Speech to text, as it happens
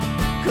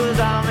'cause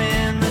I'm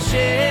in the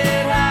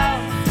shed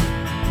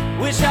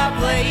house. Wish I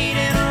played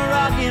in a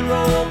rock and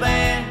roll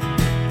band.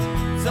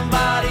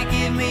 Somebody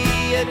give me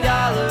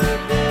 $1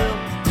 bill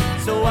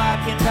so I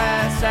can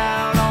pass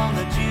out on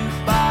the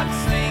jukebox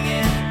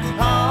singing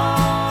honky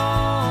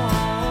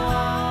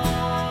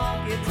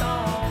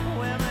tonk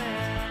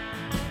women.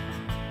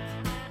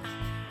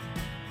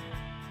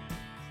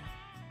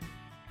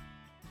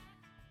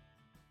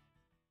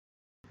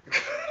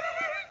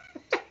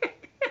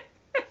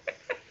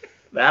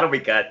 That'll be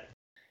cut.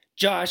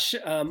 Josh,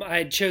 I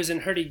had chosen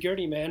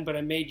Hurdy-Gurdy Man, but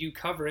I made you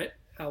cover it.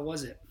 How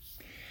was it?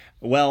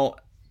 Well,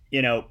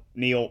 you know,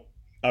 Neil,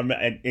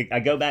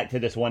 I go back to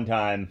this one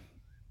time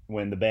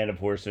when the Band of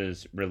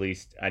Horses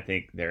released, I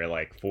think, their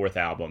like 4th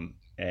album,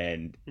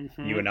 and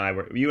you and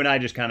I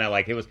just kind of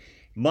like, it was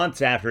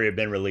months after it had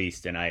been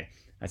released, and I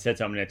said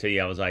something to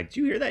you. I was like, "Did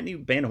you hear that new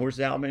Band of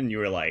Horses album?" And you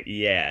were like,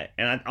 "Yeah."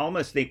 And I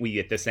almost think we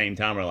at the same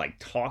time were like,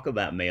 talk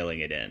about mailing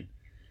it in.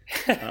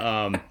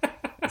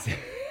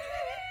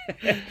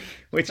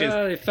 Which is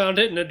they found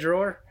it in a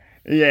drawer.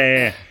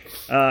 Yeah.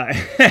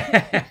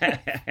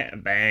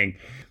 Bang.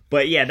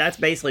 But yeah, that's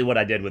basically what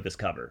I did with this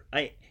cover.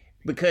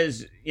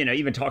 Because, you know,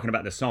 even talking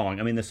about the song,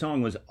 I mean, the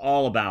song was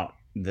all about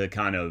the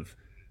kind of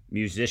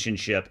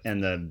musicianship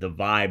and the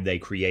vibe they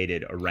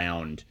created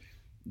around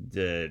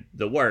the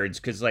words,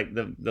 because like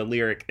the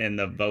lyric and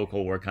the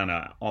vocal were kind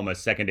of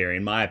almost secondary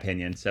in my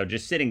opinion. So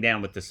just sitting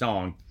down with the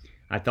song,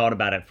 I thought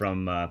about it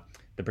from the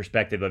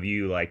perspective of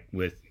you, like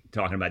with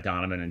talking about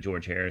Donovan and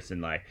George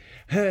Harrison, like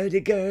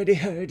hurdy-gurdy,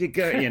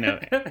 hurdy-gurdy, you know.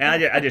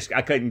 And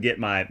I couldn't get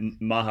my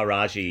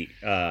Maharaji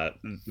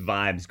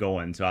vibes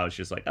going, so I was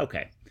just like,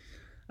 okay,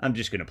 I'm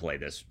just gonna play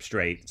this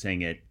straight,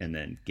 sing it, and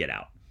then get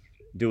out,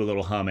 do a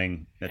little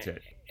humming. That's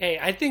it. Hey,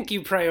 I think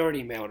you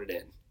priority mailed it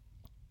in.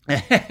 I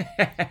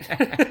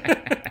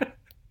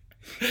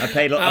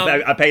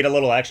paid a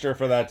little extra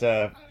for that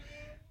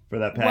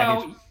package.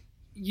 Well,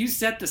 you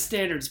set the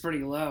standards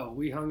pretty low.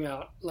 We hung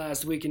out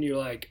last week, and you're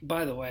like,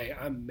 by the way,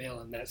 I'm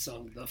mailing that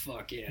song the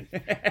fuck in.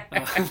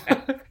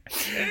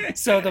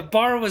 So the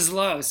bar was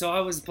low, so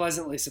I was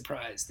pleasantly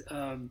surprised.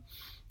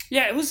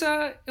 Yeah, it was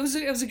a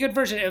good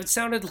version. It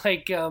sounded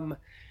like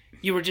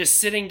you were just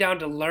sitting down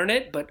to learn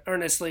it, but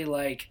earnestly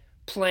like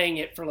playing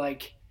it for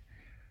like,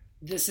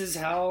 this is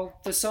how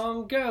the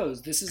song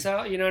goes. This is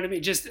how, you know what I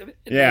mean? Just like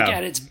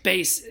at its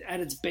base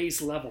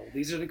level.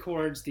 These are the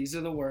chords. These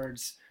are the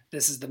words.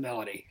 This is the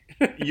melody.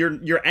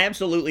 You're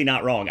absolutely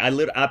not wrong.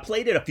 I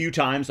played it a few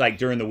times, like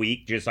during the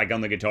week, just like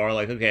on the guitar,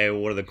 like, okay,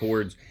 well, what are the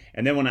chords?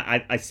 And then when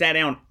I sat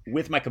down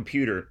with my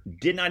computer,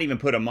 did not even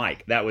put a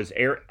mic. That was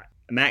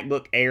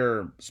MacBook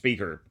Air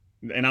speaker.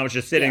 And I was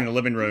just sitting in the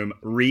living room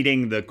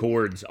reading the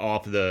chords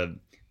off the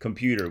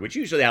computer, which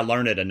usually I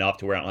learn it enough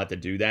to where I don't have to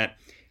do that.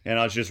 And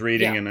I was just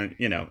reading and,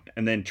 you know,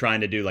 and then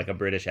trying to do like a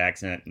British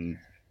accent and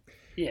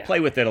play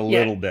with it a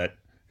little bit.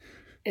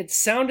 It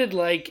sounded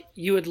like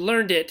you had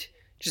learned it.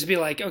 Just be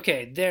like,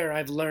 okay, there,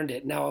 I've learned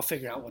it. Now I'll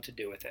figure out what to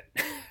do with it.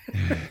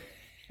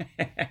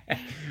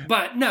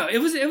 But no, it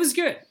was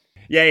good.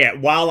 Yeah.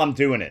 While I'm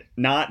doing it,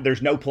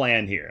 there's no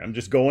plan here. I'm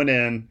just going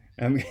in.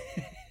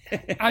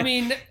 I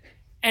mean,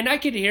 and I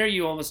could hear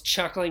you almost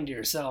chuckling to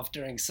yourself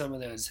during some of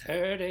those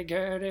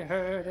hurdy-gurdy,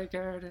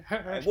 hurdy-gurdy,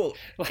 hurdy. Well,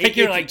 like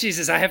you're like,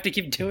 Jesus, I have to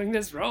keep doing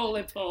this.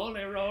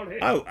 Roly-poly, roly.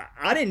 Oh,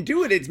 I didn't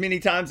do it as many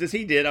times as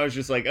he did. I was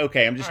just like,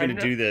 okay, I'm just going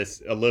to do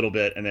this a little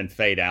bit and then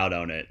fade out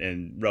on it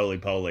and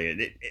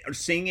roly-poly.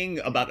 Singing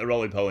about the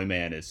roly-poly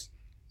man is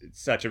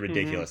such a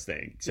ridiculous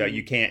thing. So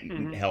you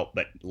can't help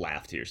but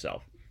laugh to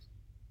yourself.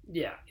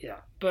 Yeah.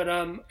 But,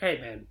 hey,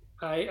 man,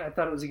 I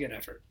thought it was a good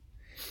effort.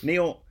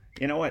 Neil,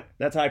 you know what?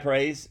 That's high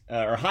praise,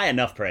 or high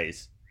enough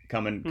praise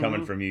coming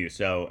from you.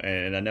 So,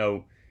 and I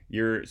know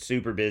you're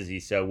super busy,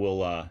 so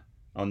we'll,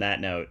 on that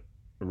note,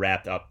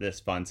 wrap up this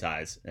fun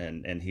size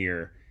and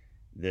hear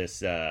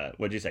this,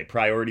 what'd you say,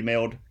 priority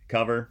mailed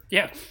cover?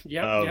 Yeah,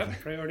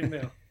 priority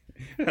mail.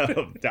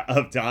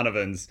 of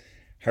Donovan's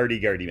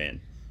Hurdy-Gurdy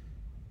Man.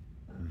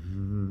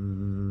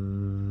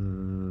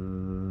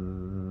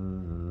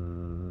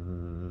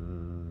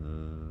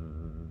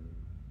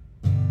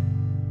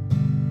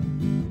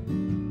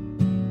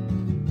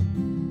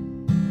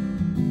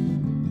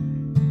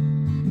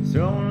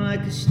 Thrown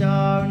like a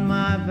star in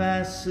my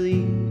vast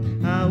sleep,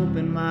 I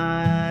opened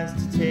my eyes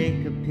to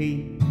take a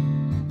peek,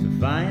 to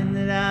find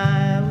that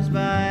I was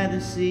by the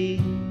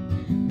sea,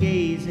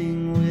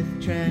 gazing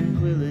with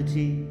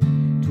tranquility.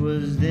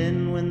 'Twas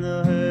then when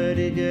the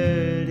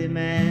hurdy-gurdy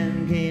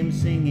man came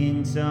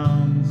singing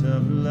songs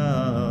of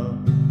love.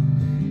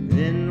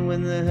 Then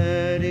when the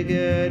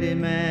hurdy-gurdy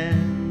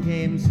man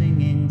came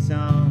singing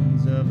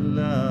songs of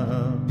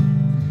love.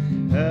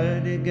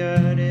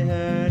 Hurdy-gurdy,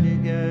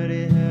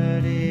 hurdy-gurdy,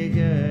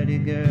 hurdy-gurdy,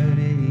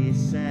 gurdy, he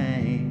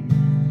sang.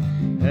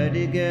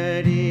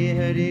 Hurdy-gurdy,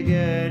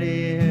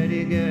 hurdy-gurdy,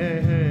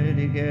 hurdy-gurdy,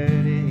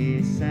 hurdy-gurdy,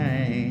 he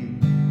sang.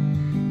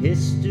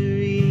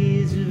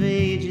 Histories of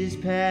ages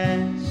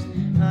past,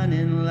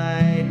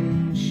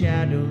 unenlightened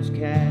shadows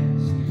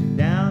cast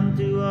down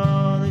through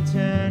all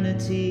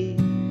eternity,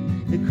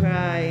 the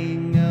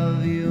crying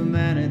of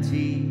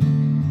humanity.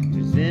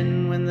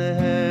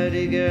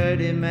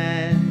 hurdy-gurdy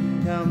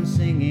man comes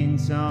singing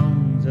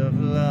songs of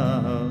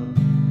love.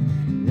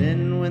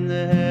 Then when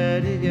the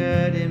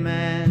hurdy-gurdy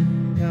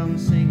man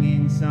comes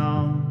singing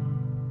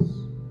songs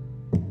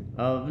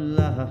of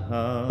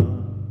love.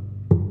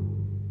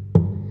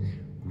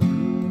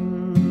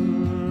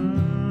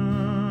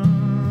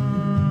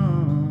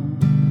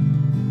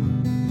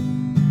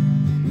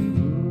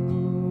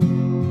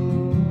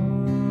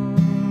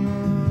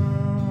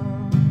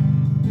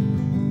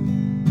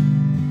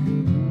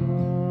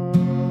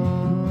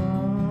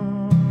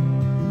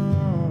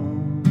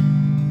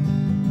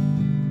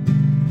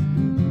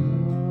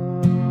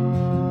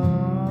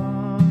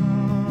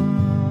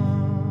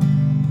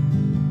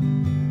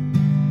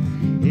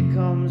 Here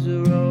comes a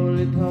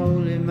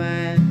roly-poly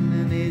man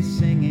and he's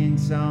singing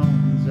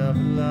songs of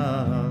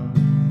love.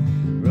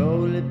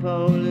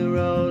 Roly-poly,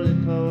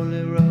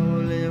 roly-poly,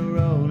 roly,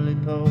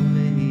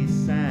 roly-poly, he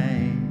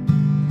sang.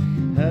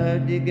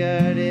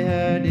 Hurdy-gurdy,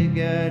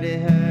 hurdy-gurdy,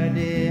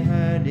 hurdy,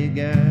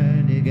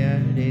 hurdy-gurdy,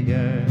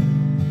 gurdy-gurdy.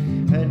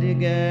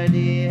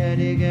 Hurdy-gurdy,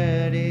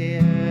 hurdy-gurdy,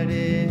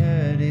 hurdy,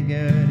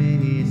 hurdy-gurdy,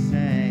 he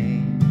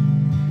sang.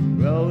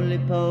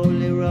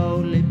 Roly-poly,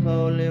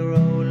 roly-poly,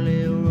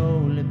 roly,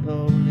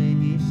 roly-poly,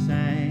 he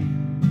sang.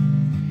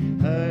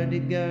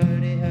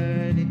 Hurdy-gurdy,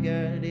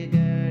 hurdy-gurdy,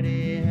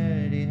 gurdy,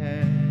 hurdy,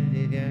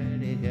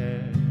 hurdy-gurdy,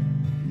 gurdy.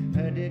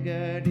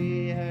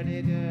 Hurdy-gurdy,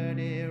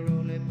 hurdy-gurdy,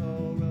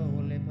 roly-poly,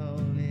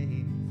 roly-poly,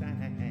 he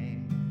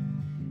sang.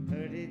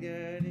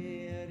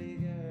 Hurdy-gurdy,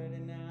 hurdy-gurdy,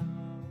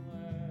 now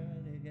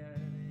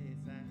hurdy-gurdy, he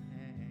sang.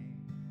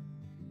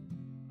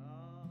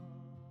 Oh.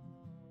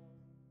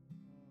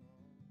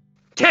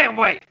 Can't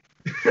wait.